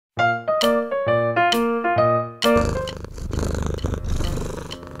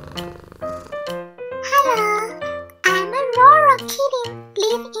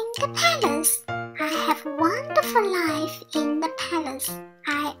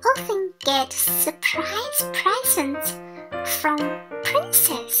often get surprise presents from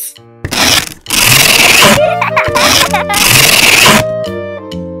Princess.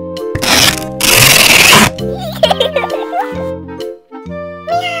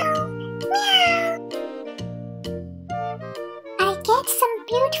 I get some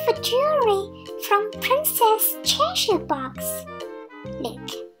beautiful jewelry from Princess treasure box. Look,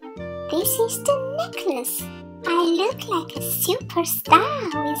 this is the necklace. I look like a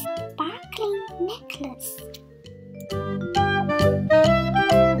superstar with sparkling necklace.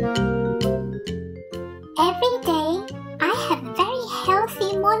 Every day, I have very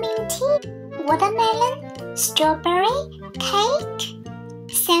healthy morning tea. Watermelon, strawberry, cake.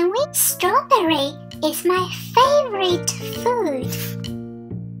 Sandwich strawberry is my favorite food.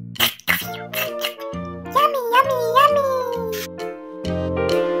 Yummy, yummy, yummy!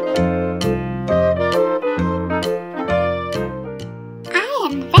 I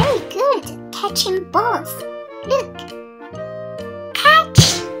am very good at catching balls. Look! Catch!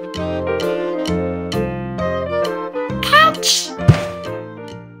 Catch!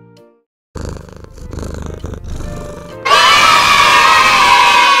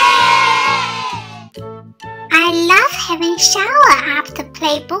 I love having shower after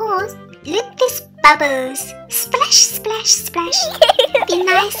play balls. Look these bubbles. Splash, splash, splash. Be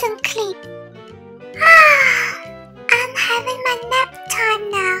nice and clean. I'm having my nap time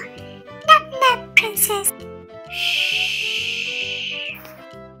now. Nap, nap, princess. Shh.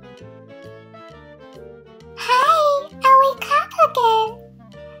 Hey, I wake up again.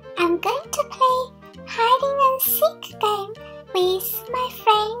 I'm going to play hiding and seek game with my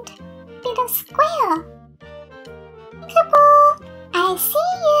friend Little Squirrel. Peekaboo, I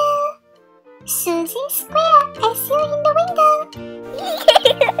see you. Susie Square, I see you in the window.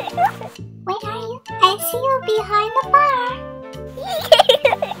 Where are you? I see you behind the bar.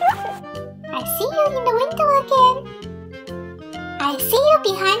 I see you in the window again. I see you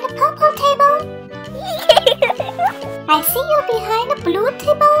behind the purple table. I see you behind the blue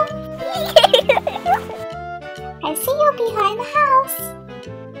table. I see you behind the house.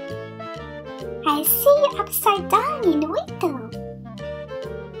 I see you upside down in the window.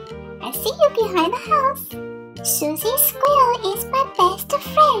 I see you behind the house. Susie Squirrel